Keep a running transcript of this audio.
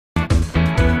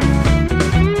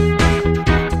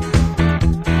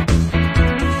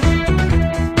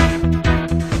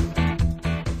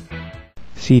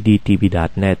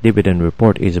CDTV.net Dividend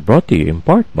Report is brought to you in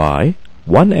part by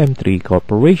 1M3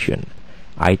 Corporation,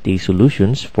 IT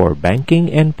Solutions for Banking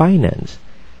and Finance.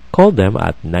 Call them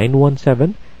at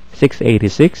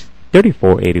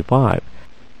 917-686-3485.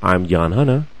 I'm John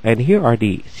Hanna, and here are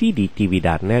the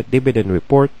CDTV.net Dividend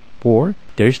Report for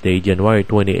Thursday, January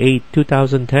 28,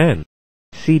 2010.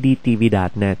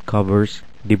 CDTV.net covers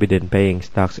dividend-paying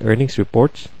stocks earnings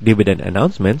reports, dividend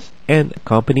announcements, and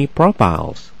company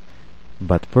profiles.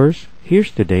 But first,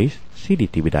 here's today's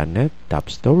CDTV.net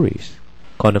top stories.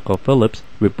 ConocoPhillips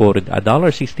reported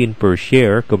 $1.16 per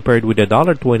share compared with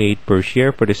 $1.28 per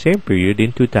share for the same period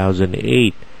in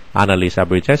 2008. Analyst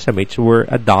average estimates were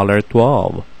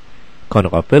 $1.12.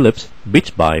 ConocoPhillips beats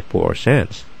by 4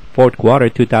 cents. Fourth quarter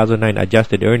 2009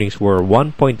 adjusted earnings were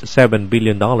 $1.7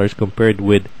 billion compared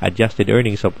with adjusted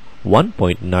earnings of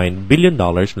 $1.9 billion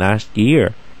last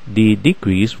year. The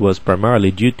decrease was primarily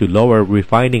due to lower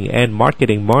refining and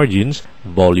marketing margins,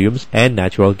 volumes, and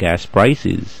natural gas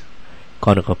prices.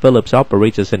 ConocoPhillips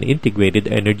operates as an integrated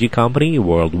energy company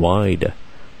worldwide.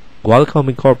 Qualcomm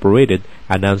Incorporated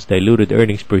announced diluted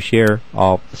earnings per share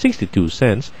of 62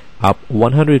 cents, up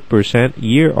 100%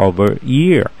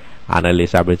 year-over-year.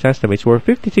 Analyst average estimates were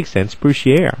 56 cents per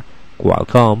share.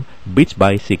 Qualcomm beats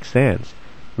by 6 cents.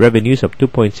 Revenues of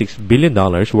 $2.6 billion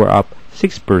were up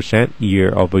 6%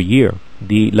 year-over-year.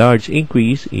 The large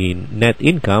increase in net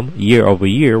income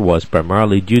year-over-year was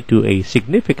primarily due to a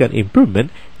significant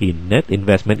improvement in net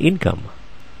investment income.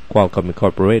 Qualcomm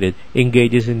Incorporated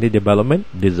engages in the development,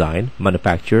 design,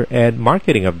 manufacture, and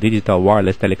marketing of digital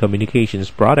wireless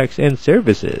telecommunications products and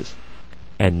services.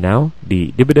 And now,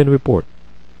 the dividend report.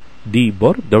 The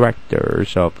Board of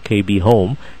Directors of KB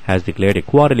Home has declared a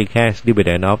quarterly cash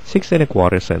dividend of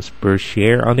 6.25 cents per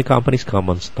share on the company's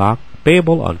common stock,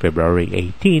 payable on February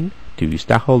 18 to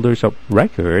stockholders of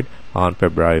record on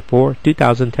February 4,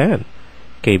 2010.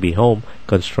 KB Home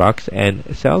constructs and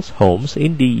sells homes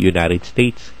in the United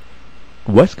States.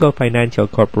 Wesco Financial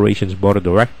Corporation's Board of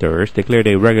Directors declared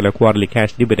a regular quarterly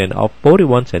cash dividend of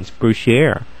 41 cents per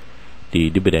share. The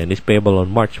dividend is payable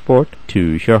on March 4th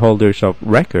to shareholders of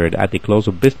record at the close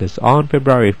of business on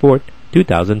February 4th,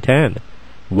 2010.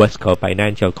 Wesco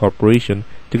Financial Corporation,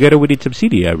 together with its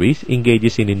subsidiaries,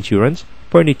 engages in insurance,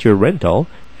 furniture rental,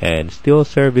 and steel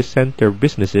service center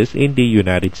businesses in the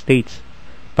United States.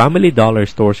 Family Dollar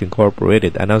Stores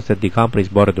Incorporated announced that the company's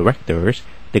board of directors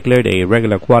declared a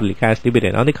regular quarterly cash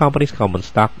dividend on the company's common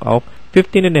stock of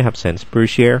 15.5 cents per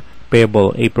share,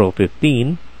 payable April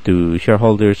 15 to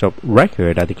shareholders of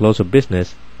record at the close of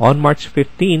business on March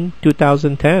 15,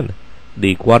 2010.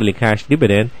 The quarterly cash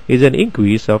dividend is an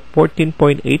increase of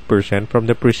 14.8% from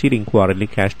the preceding quarterly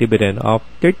cash dividend of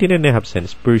 13.5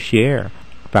 cents per share.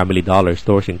 Family Dollar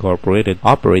Stores Incorporated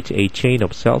operates a chain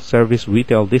of self-service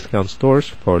retail discount stores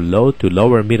for low to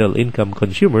lower middle-income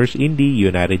consumers in the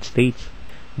United States.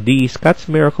 The Scotts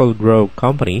Miracle-Gro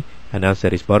Company announced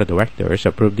that its board of directors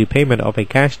approved the payment of a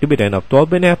cash dividend of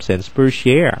 12.5 cents per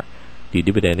share. The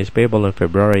dividend is payable on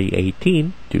February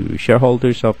 18 to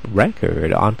shareholders of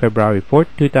record on February 4,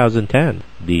 2010.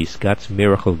 The Scotts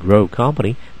Miracle-Gro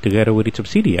Company, together with its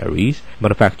subsidiaries,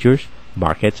 manufactures,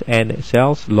 markets, and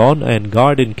sells lawn and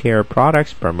garden care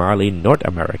products primarily in North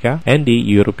America and the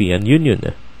European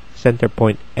Union.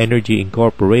 CenterPoint Energy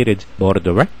Incorporated's Board of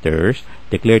Directors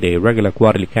declared a regular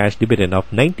quarterly cash dividend of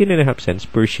 19.5 cents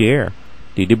per share.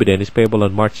 The dividend is payable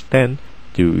on March 10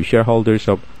 to shareholders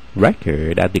of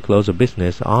record at the close of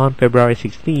business on February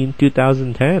 16,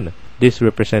 2010. This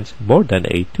represents more than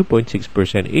a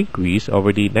 2.6% increase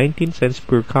over the 19 cents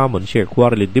per common share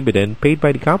quarterly dividend paid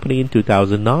by the company in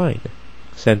 2009.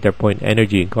 CenterPoint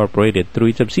Energy Incorporated, through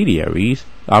its subsidiaries,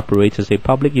 operates as a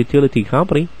public utility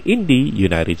company in the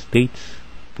United States.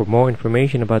 For more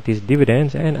information about these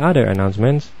dividends and other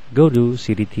announcements, go to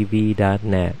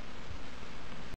cdtv.net.